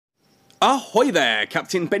Ahoy there,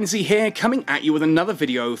 Captain Benzie here, coming at you with another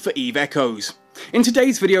video for EVE Echoes. In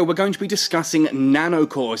today's video we're going to be discussing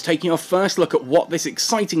Nanocores, taking our first look at what this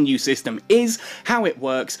exciting new system is, how it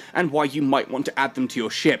works, and why you might want to add them to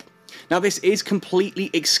your ship. Now this is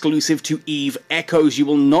completely exclusive to EVE Echoes. You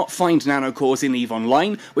will not find Nanocores in EVE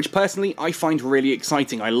Online, which personally I find really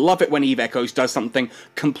exciting. I love it when EVE Echoes does something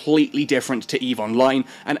completely different to EVE Online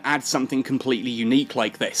and adds something completely unique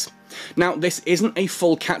like this. Now, this isn't a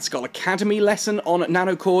full Catskull Academy lesson on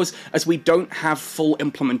Nanocores, as we don't have full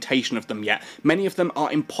implementation of them yet. Many of them are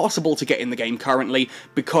impossible to get in the game currently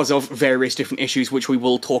because of various different issues which we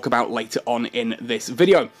will talk about later on in this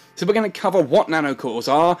video. So we're going to cover what Nanocores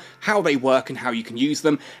are, how they work and how you can use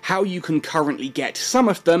them, how you can currently get some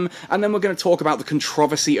of them, and then we're going to talk about the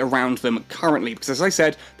controversy around them currently, because as I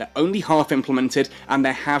said, they're only half implemented and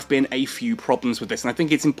there have been a few problems with this, and I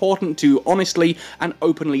think it's important to honestly and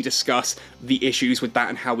openly discuss the issues with that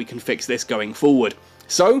and how we can fix this going forward.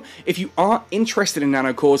 So, if you are interested in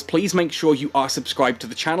Nanocores, please make sure you are subscribed to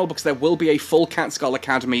the channel, because there will be a full Catskull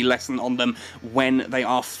Academy lesson on them when they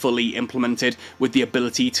are fully implemented, with the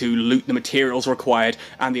ability to loot the materials required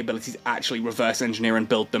and the ability to actually reverse engineer and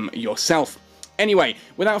build them yourself. Anyway,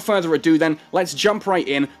 without further ado then, let's jump right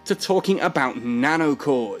in to talking about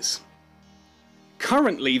Nanocores.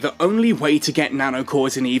 Currently, the only way to get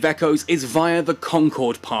Nanocores in EVE Echoes is via the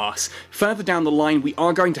Concord Pass. Further down the line, we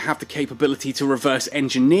are going to have the capability to reverse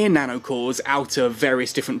engineer Nanocores out of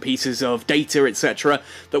various different pieces of data, etc.,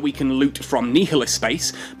 that we can loot from Nihilist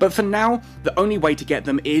space, but for now, the only way to get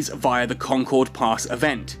them is via the Concord Pass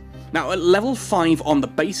event. Now, at level 5 on the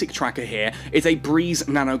basic tracker here is a Breeze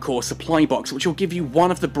Nanocore supply box, which will give you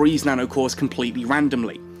one of the Breeze Nanocores completely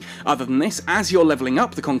randomly. Other than this, as you're leveling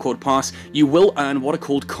up the Concord Pass, you will earn what are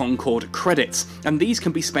called Concord credits, and these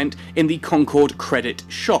can be spent in the Concord Credit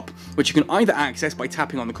Shop, which you can either access by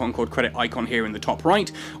tapping on the Concord Credit icon here in the top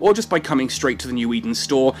right, or just by coming straight to the New Eden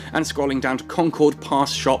store and scrolling down to Concord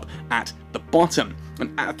Pass Shop at the bottom.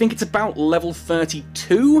 And I think it's about level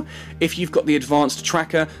 32, if you've got the advanced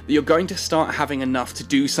tracker, that you're going to start having enough to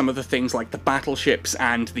do some of the things like the battleships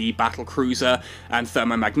and the battle cruiser and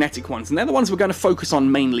thermomagnetic ones, and they're the ones we're going to focus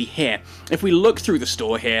on mainly here. If we look through the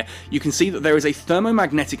store here, you can see that there is a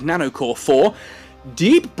thermomagnetic nanocore for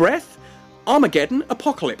Deep Breath, Armageddon,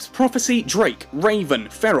 Apocalypse, Prophecy, Drake, Raven,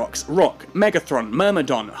 Ferox, Rock, Megathron,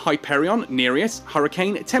 Myrmidon, Hyperion, Nereus,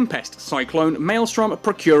 Hurricane, Tempest, Cyclone, Maelstrom,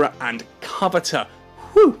 Procurer, and Coveter.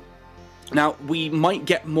 Whew! Now, we might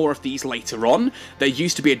get more of these later on. There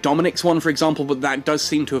used to be a Dominic's one, for example, but that does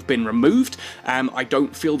seem to have been removed. I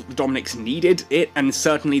don't feel that the Dominic's needed it, and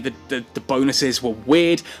certainly the bonuses were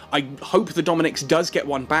weird. I hope the Dominic's does get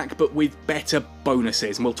one back, but with better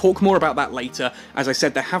bonuses, and we'll talk more about that later. As I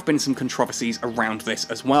said, there have been some controversies around this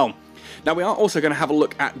as well. Now, we are also going to have a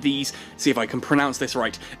look at these, see if I can pronounce this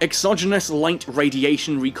right, Exogenous Light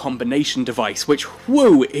Radiation Recombination Device, which,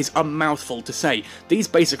 whoa, is a mouthful to say. These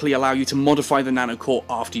basically allow you to modify the nanocore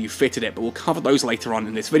after you've fitted it, but we'll cover those later on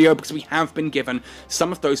in this video, because we have been given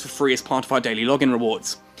some of those for free as part of our daily login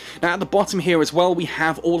rewards. Now, at the bottom here as well, we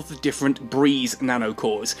have all of the different Breeze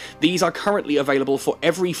Nanocores. These are currently available for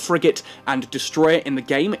every frigate and destroyer in the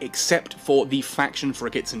game, except for the faction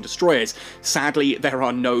frigates and destroyers. Sadly, there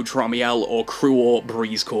are no Dramiel or Crew or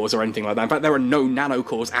Breeze cores or anything like that. In fact, there are no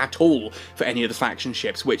Nanocores at all for any of the faction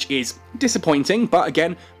ships, which is disappointing, but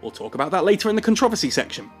again, we'll talk about that later in the controversy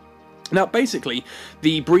section. Now, basically,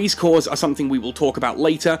 the Breeze cores are something we will talk about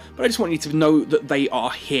later, but I just want you to know that they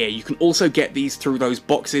are here. You can also get these through those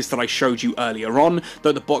boxes that I showed you earlier on,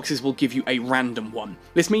 though the boxes will give you a random one.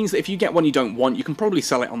 This means that if you get one you don't want, you can probably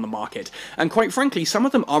sell it on the market. And quite frankly, some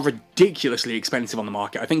of them are ridiculously expensive on the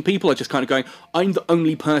market. I think people are just kind of going, I'm the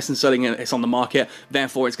only person selling this on the market,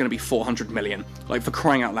 therefore it's going to be 400 million. Like, for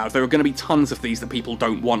crying out loud, there are going to be tons of these that people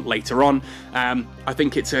don't want later on. I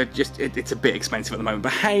think it's a bit expensive at the moment,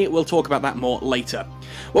 but hey, we'll talk about that more later.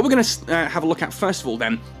 What we're going to have a look at first of all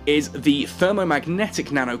then is the thermomagnetic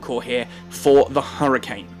nanocore here for the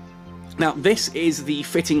Hurricane. Now, this is the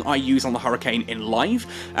fitting I use on the Hurricane in live.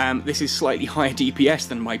 This is slightly higher DPS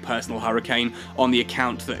than my personal Hurricane on the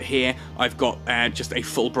account that here I've got just a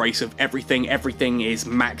full brace of everything. Everything is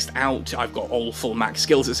maxed out. I've got all full max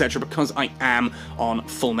skills, etc., because I am on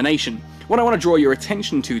Fulmination. What I want to draw your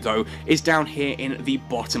attention to, though, is down here in the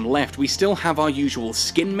bottom left. We still have our usual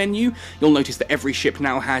skin menu. You'll notice that every ship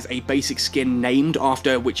now has a basic skin named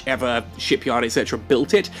after whichever shipyard, etc.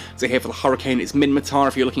 built it. So here for the Hurricane, it's Minmatar.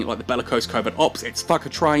 If you're looking at like the Bellicose Covert Ops, its Thucker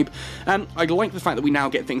Tribe. I like the fact that we now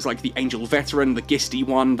get things like the Angel Veteran, the Gisty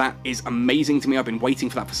one. That is amazing to me. I've been waiting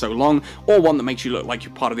for that for so long. Or one that makes you look like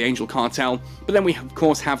you're part of the Angel Cartel. But then we, of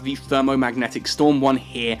course, have the Thermomagnetic Storm one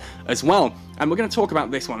here as well. And we're going to talk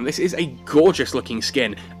about this one. This is a gorgeous looking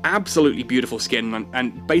skin, absolutely beautiful skin,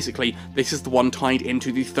 and basically this is the one tied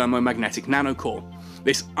into the Thermomagnetic Nanocore.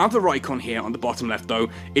 This other icon here on the bottom left though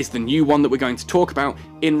is the new one that we're going to talk about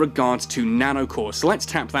in regards to Nanocores. So let's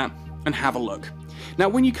tap that and have a look. Now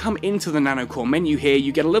when you come into the Nanocore menu here,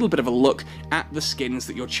 you get a little bit of a look at the skins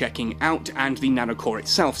that you're checking out and the Nanocore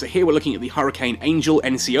itself. So here we're looking at the Hurricane Angel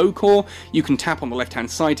NCO core. You can tap on the left hand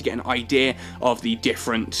side to get an idea of the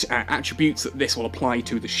different attributes that this will apply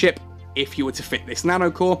to the ship if you were to fit this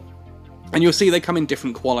Nanocore. And you'll see they come in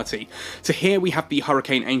different quality. So here we have the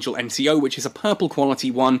Hurricane Angel NCO, which is a purple quality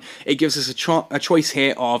one. It gives us a choice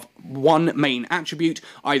here of one main attribute,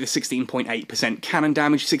 either 16.8% cannon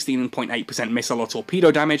damage, 16.8% missile or torpedo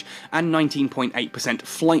damage, and 19.8%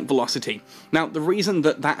 flight velocity. Now, the reason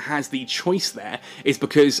that that has the choice there is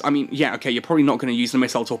because, I mean, yeah, okay, you're probably not going to use the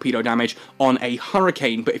missile torpedo damage on a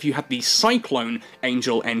Hurricane, but if you had the Cyclone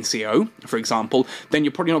Angel NCO, for example, then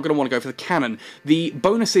you're probably not going to want to go for the cannon. The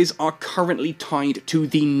bonuses are currently tied to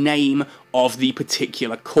the name of the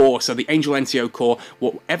particular core. So the Angel NCO core,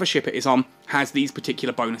 whatever ship it is on, has these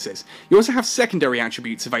particular bonuses. You also have secondary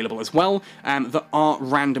attributes available as well that are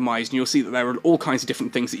randomized, and you'll see that there are all kinds of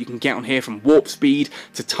different things that you can get on here, from warp speed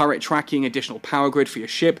to turret tracking, additional power grid for your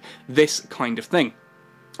ship, this kind of thing.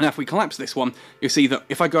 Now if we collapse this one, you'll see that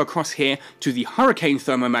if I go across here to the Hurricane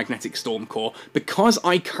Thermomagnetic Storm Core, because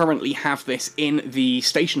I currently have this in the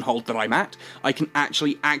station hold that I'm at, I can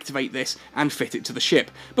actually activate this and fit it to the ship.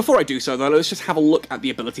 Before I do so though, let's just have a look at the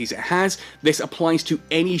abilities it has. This applies to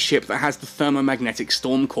any ship that has the Thermomagnetic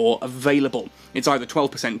Storm Core available. It's either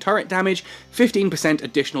 12% turret damage, 15%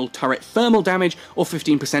 additional turret thermal damage, or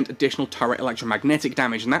 15% additional turret electromagnetic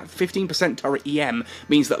damage, and that 15% turret EM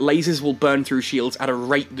means that lasers will burn through shields at a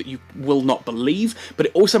rate that you will not believe, but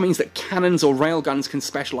it also means that cannons or railguns can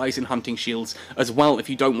specialize in hunting shields as well if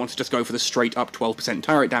you don't want to just go for the straight up 12%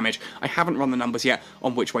 turret damage. I haven't run the numbers yet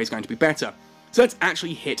on which way is going to be better. So let's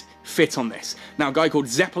actually hit fit on this. Now a guy called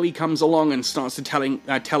Zeppeli comes along and starts to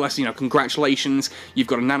tell us, you know, congratulations, you've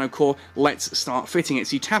got a nanocore, let's start fitting it.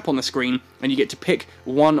 So you tap on the screen and you get to pick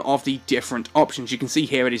one of the different options. You can see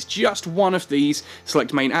here it is just one of these.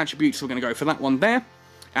 Select main attributes, so we're going to go for that one there,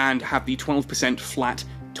 and have the 12% flat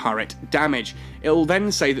turret damage. It'll then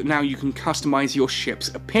say that now you can customize your ship's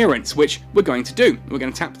appearance, which we're going to do. We're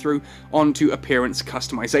going to tap through onto appearance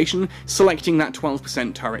customization, selecting that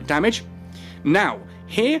 12% turret damage. Now,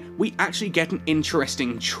 here we actually get an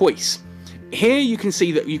interesting choice. Here you can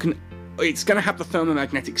see that it's going to have the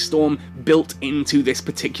Thermomagnetic Storm built into this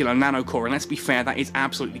particular nanocore, and let's be fair, that is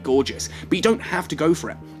absolutely gorgeous. But you don't have to go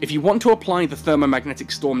for it. If you want to apply the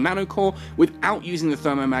Thermomagnetic Storm nanocore without using the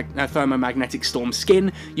Thermomagnetic Storm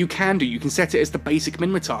skin, you can do. You can set it as the basic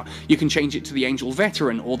Minmatar. You can change it to the Angel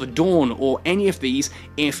Veteran or the Dawn or any of these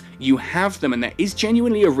if you have them, and there is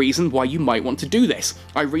genuinely a reason why you might want to do this.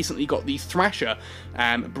 I recently got the Thrasher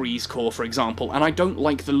Breeze core, for example, and I don't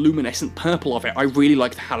like the luminescent purple of it. I really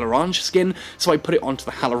like the Halorange skin, so I put it onto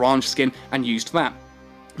the Halorange skin and used that.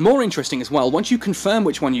 More interesting as well, once you confirm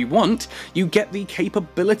which one you want, you get the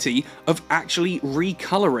capability of actually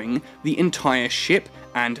recoloring the entire ship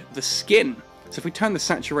and the skin. So if we turn the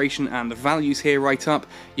saturation and the values here right up,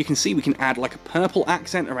 you can see we can add like a purple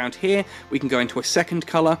accent around here. We can go into a second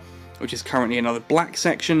color, which is currently another black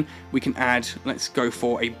section. We can add, let's go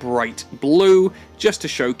for a bright blue, just to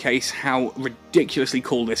showcase how ridiculously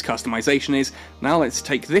cool this customization is. Now let's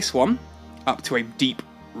take this one up to a deep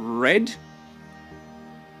red.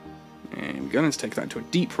 There we go, let's take that to a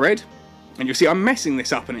deep red. And you'll see I'm messing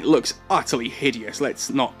this up and it looks utterly hideous. Let's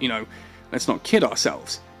not, let's not kid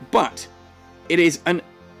ourselves. But it is an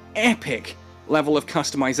epic level of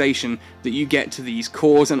customization that you get to these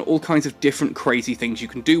cores and all kinds of different crazy things you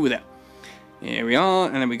can do with it. Here we are,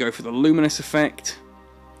 and then we go for the luminous effect.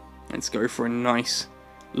 Let's go for a nice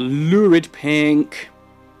lurid pink.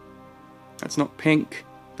 That's not pink,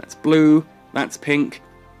 that's blue, that's pink.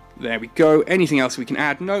 There we go. Anything else we can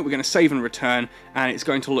add? No, we're going to save and return, and it's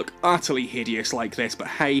going to look utterly hideous like this, but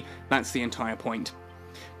hey, that's the entire point.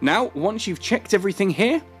 Now, once you've checked everything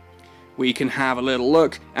here, we can have a little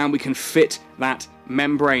look, and we can fit that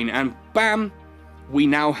membrane, and bam, we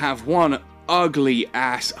now have one ugly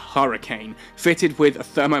ass hurricane fitted with a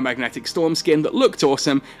thermomagnetic storm skin that looked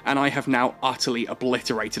awesome, and I have now utterly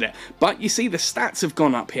obliterated it. But you see, the stats have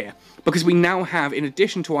gone up here because we now have, in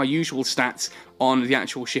addition to our usual stats on the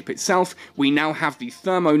actual ship itself, we now have the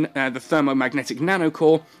thermomagnetic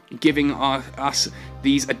nanocore giving us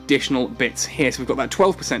these additional bits here. So we've got that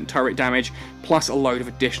 12% turret damage plus a load of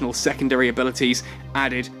additional secondary abilities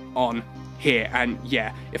added on here. And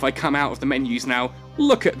yeah, if I come out of the menus now,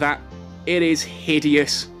 look at that. It is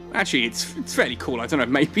hideous. Actually, it's fairly cool. I don't know,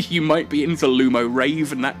 maybe you might be into Lumo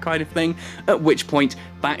Rave and that kind of thing, at which point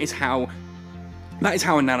that is how a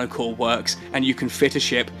nanocore works, and you can fit a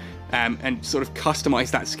ship and sort of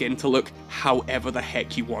customize that skin to look however the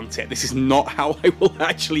heck you want it. This is not how I will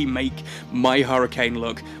actually make my Hurricane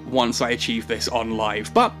look once I achieve this on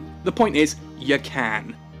live, but the point is, you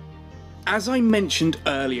can. As I mentioned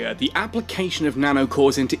earlier, the application of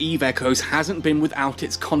nanocores into EVE Echoes hasn't been without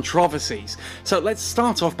its controversies, so let's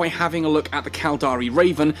start off by having a look at the Caldari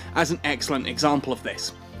Raven as an excellent example of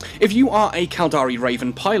this. If you are a Caldari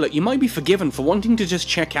Raven pilot, you might be forgiven for wanting to just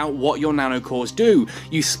check out what your nanocores do.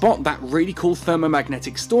 You spot that really cool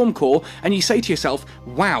thermomagnetic storm core, and you say to yourself,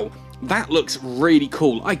 wow, that looks really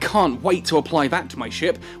cool, I can't wait to apply that to my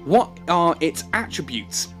ship. What are its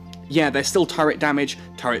attributes? Yeah, there's still turret damage,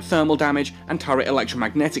 turret thermal damage, and turret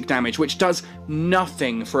electromagnetic damage, which does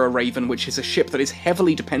nothing for a Raven, which is a ship that is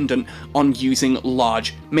heavily dependent on using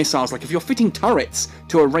large missiles. Like, if you're fitting turrets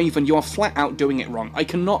to a Raven, you are flat out doing it wrong. I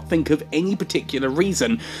cannot think of any particular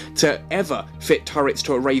reason to ever fit turrets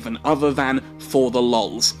to a Raven other than for the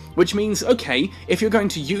lols. Which means, okay, if you're going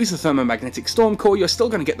to use the thermomagnetic storm core, you're still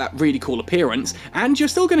going to get that really cool appearance, and you're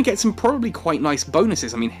still going to get some probably quite nice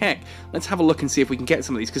bonuses. I mean, heck, let's have a look and see if we can get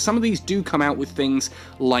some of these, because some of these do come out with things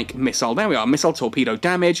like missile, there we are, missile torpedo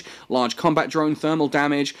damage, large combat drone thermal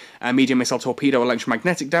damage, medium missile torpedo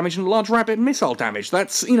electromagnetic damage, and large rapid missile damage.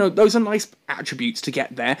 That's, you know, those are nice attributes to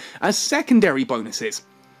get there as secondary bonuses.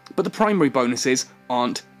 But the primary bonuses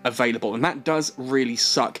aren't available, and that does really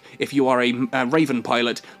suck if you are a Raven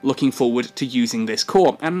pilot looking forward to using this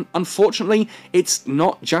core. And unfortunately, it's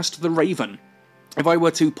not just the Raven. If I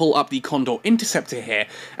were to pull up the Condor Interceptor here,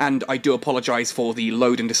 and I do apologise for the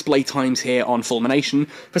load and display times here on Fulmination,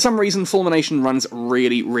 for some reason Fulmination runs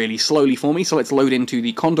really slowly for me, so let's load into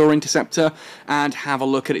the Condor Interceptor and have a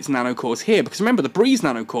look at its nanocores here, because remember, the Breeze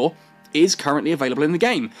nanocore is currently available in the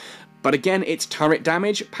game. But again, it's turret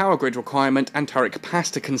damage, power grid requirement, and turret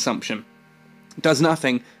capacitor consumption. Does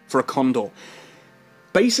nothing for a Condor.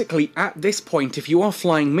 Basically, at this point, if you are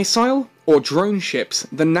flying missile or drone ships,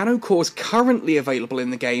 the nanocores currently available in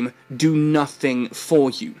the game do nothing for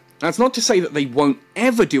you. That's not to say that they won't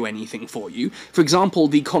ever do anything for you. For example,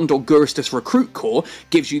 the Condor Guristus Recruit Core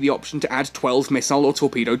gives you the option to add 12 missile or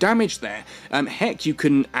torpedo damage there. Heck, you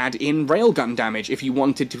can add in railgun damage if you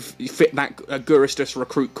wanted to fit that Guristus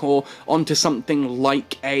Recruit Core onto something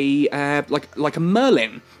like a like a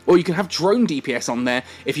Merlin. Or you can have drone DPS on there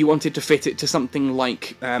if you wanted to fit it to something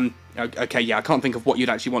like... okay, yeah, I can't think of what you'd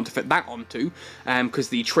actually want to fit that onto, because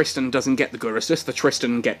the Tristan doesn't get the Guristus, the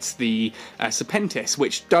Tristan gets the Serpentis,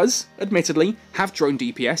 which does, admittedly, have drone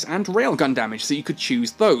DPS and railgun damage, so you could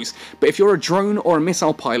choose those. But if you're a drone or a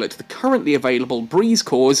missile pilot, the currently available Breeze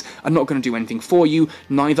cores are not going to do anything for you,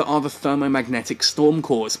 neither are the thermomagnetic storm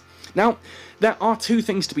cores. Now, there are two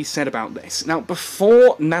things to be said about this. Now,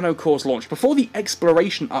 before nanocores launched, before the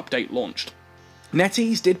exploration update launched,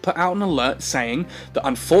 NetEase did put out an alert saying that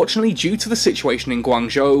unfortunately, due to the situation in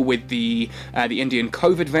Guangzhou with the Indian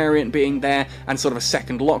COVID variant being there and sort of a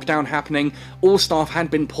second lockdown happening, all staff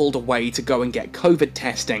had been pulled away to go and get COVID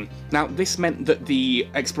testing. Now, this meant that the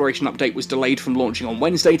exploration update was delayed from launching on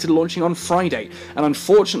Wednesday to launching on Friday, and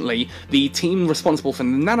unfortunately, the team responsible for the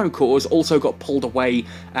nanocores also got pulled away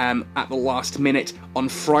at the last minute on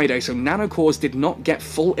Friday, so nanocores did not get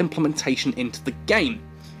full implementation into the game.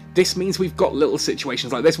 This means we've got little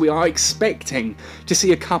situations like this. We are expecting to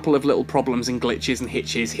see a couple of little problems and glitches and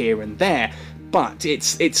hitches here and there, but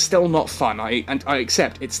it's still not fun. I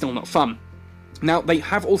accept it's still not fun. Now, they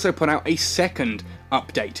have also put out a second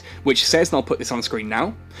update, which says, and I'll put this on screen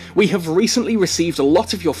now, we have recently received a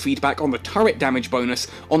lot of your feedback on the turret damage bonus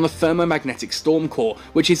on the thermomagnetic storm core,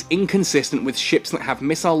 which is inconsistent with ships that have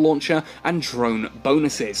missile launcher and drone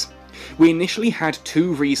bonuses. We initially had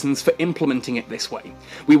two reasons for implementing it this way.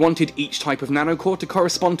 We wanted each type of nanocore to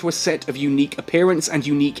correspond to a set of unique appearance and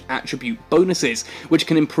unique attribute bonuses, which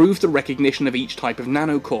can improve the recognition of each type of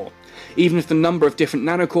nanocore. Even if the number of different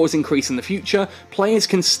nanocores increase in the future, players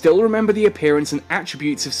can still remember the appearance and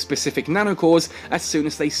attributes of specific nanocores as soon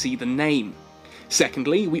as they see the name.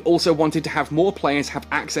 Secondly, we also wanted to have more players have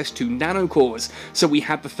access to nanocores, so we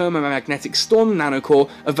had the thermomagnetic storm nanocore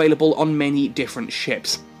available on many different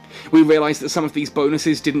ships. We realised that some of these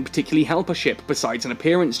bonuses didn't particularly help a ship besides an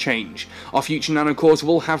appearance change. Our future nanocores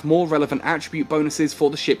will have more relevant attribute bonuses for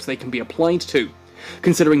the ships they can be applied to.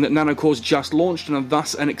 Considering that nanocores just launched and are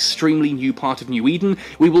thus an extremely new part of New Eden,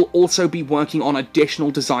 we will also be working on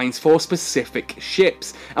additional designs for specific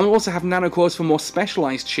ships, and we'll also have nanocores for more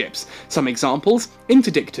specialised ships. Some examples: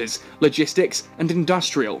 interdictors, logistics, and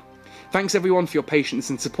industrial. Thanks everyone for your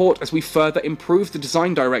patience and support as we further improve the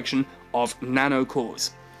design direction of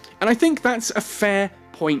nanocores. And I think that's a fair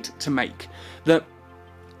point to make, that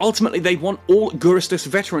ultimately they want all Guristas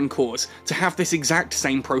veteran cores to have this exact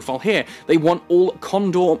same profile here. They want all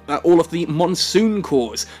Condor, all of the Monsoon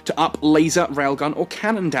cores to up laser, railgun, or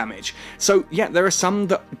cannon damage. So yeah, there are some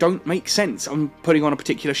that don't make sense on putting on a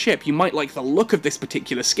particular ship. You might like the look of this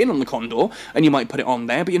particular skin on the Condor, and you might put it on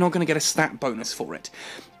there, but you're not going to get a stat bonus for it.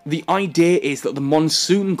 The idea is that the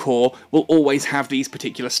Monsoon Corps will always have these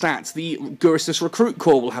particular stats, the Guristas Recruit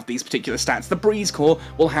Corps will have these particular stats, the Breeze Corps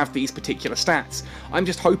will have these particular stats. I'm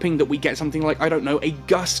just hoping that we get something like, I don't know, a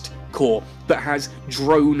Gust Corps that has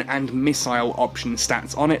drone and missile option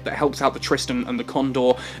stats on it, that helps out the Tristan and the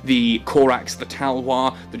Condor, the Corax, the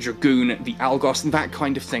Talwar, the Dragoon, the Algos, and that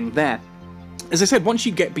kind of thing there. As I said, once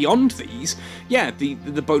you get beyond these, yeah, the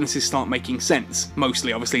bonuses start making sense.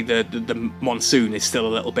 Mostly, obviously, the Monsoon is still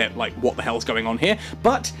a little bit like, what the hell's going on here?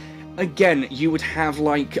 But again, you would have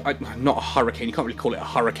like, not a hurricane, you can't really call it a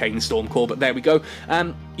hurricane storm core, but there we go.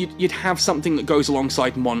 You'd have something that goes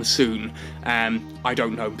alongside Monsoon. I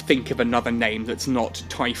don't know, think of another name that's not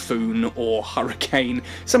Typhoon or Hurricane.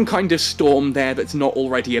 Some kind of storm there that's not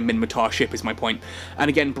already a Minmatar ship is my point. And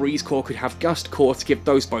again, Breeze Corps could have Gust Corps to give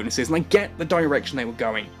those bonuses, and I get the direction they were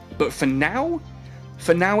going. But for now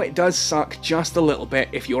it does suck just a little bit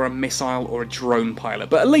if you're a missile or a drone pilot,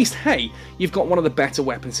 but at least, hey, you've got one of the better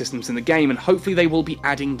weapon systems in the game, and hopefully they will be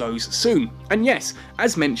adding those soon. And yes,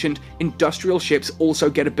 as mentioned, industrial ships also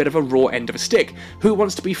get a bit of a raw end of a stick. Who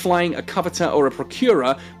wants to be flying a Covetor or a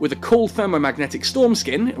Procurer with a cool thermomagnetic storm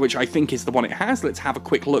skin, which I think is the one it has? Let's have a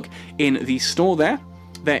quick look in the store there.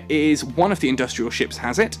 There is one of the industrial ships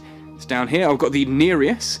has it. It's down here. I've got the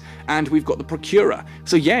Nereus, and we've got the Procurer.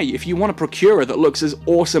 So yeah, if you want a Procurer that looks as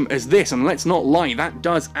awesome as this, and let's not lie, that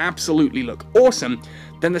does absolutely look awesome,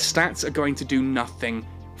 then the stats are going to do nothing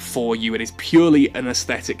for you. It is purely an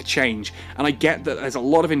aesthetic change. And I get that there's a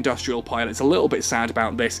lot of industrial pilots a little bit sad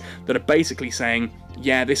about this, that are basically saying,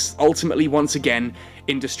 yeah, this ultimately, once again,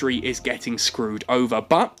 industry is getting screwed over.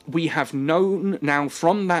 But we have known now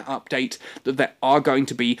from that update that there are going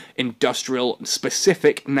to be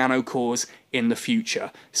industrial-specific nanocores in the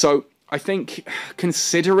future. So I think,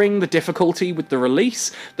 considering the difficulty with the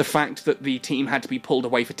release, the fact that the team had to be pulled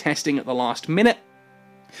away for testing at the last minute,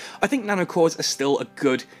 I think nanocores are still a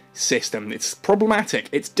good system. It's problematic,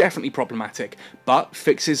 it's definitely problematic, but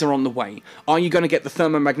fixes are on the way. Are you going to get the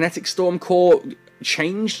thermomagnetic storm core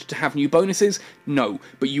changed to have new bonuses? No,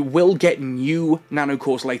 but you will get new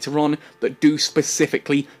nanocores later on that do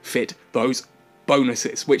specifically fit those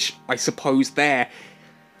bonuses, which I suppose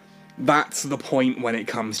that's the point when it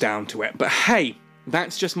comes down to it. But hey,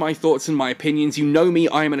 that's just my thoughts and my opinions. You know me,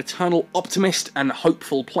 I am an eternal optimist and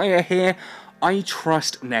hopeful player here. I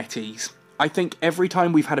trust NetEase. I think every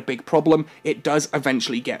time we've had a big problem, it does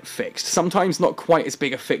eventually get fixed. Sometimes not quite as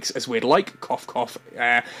big a fix as we'd like, cough cough,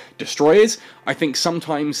 destroyers. I think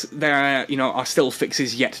sometimes there, are still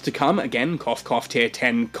fixes yet to come. Again, cough cough, tier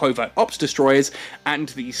 10 covert ops destroyers and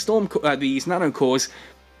these these nanocores.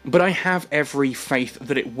 But I have every faith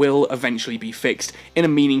that it will eventually be fixed in a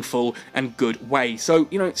meaningful and good way. So,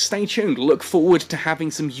 stay tuned. Look forward to having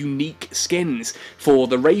some unique skins for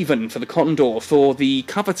the Raven, for the Condor, for the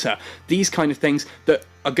Covetor. These kind of things that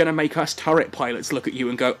are going to make us turret pilots look at you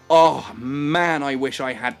and go, oh man, I wish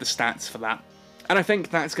I had the stats for that. And I think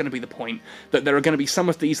that's going to be the point, that there are going to be some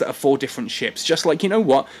of these that are 4 different ships. Just like, you know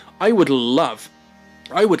what, I would love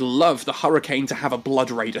the Hurricane to have a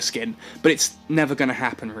Blood Raider skin, but it's never going to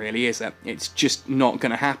happen really, is it? It's just not going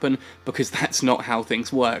to happen, because that's not how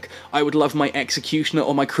things work. I would love my Executioner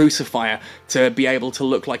or my Crucifier to be able to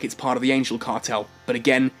look like it's part of the Angel Cartel, but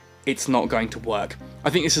again, it's not going to work. I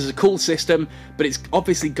think this is a cool system, but it's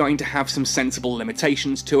obviously going to have some sensible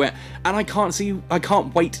limitations to it, and I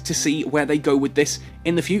can't wait to see where they go with this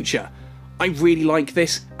in the future. I really like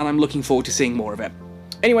this, and I'm looking forward to seeing more of it.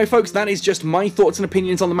 Anyway, folks, that is just my thoughts and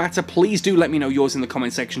opinions on the matter. Please do let me know yours in the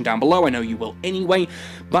comment section down below. I know you will anyway.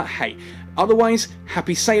 But hey, otherwise,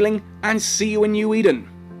 happy sailing, and see you in New Eden.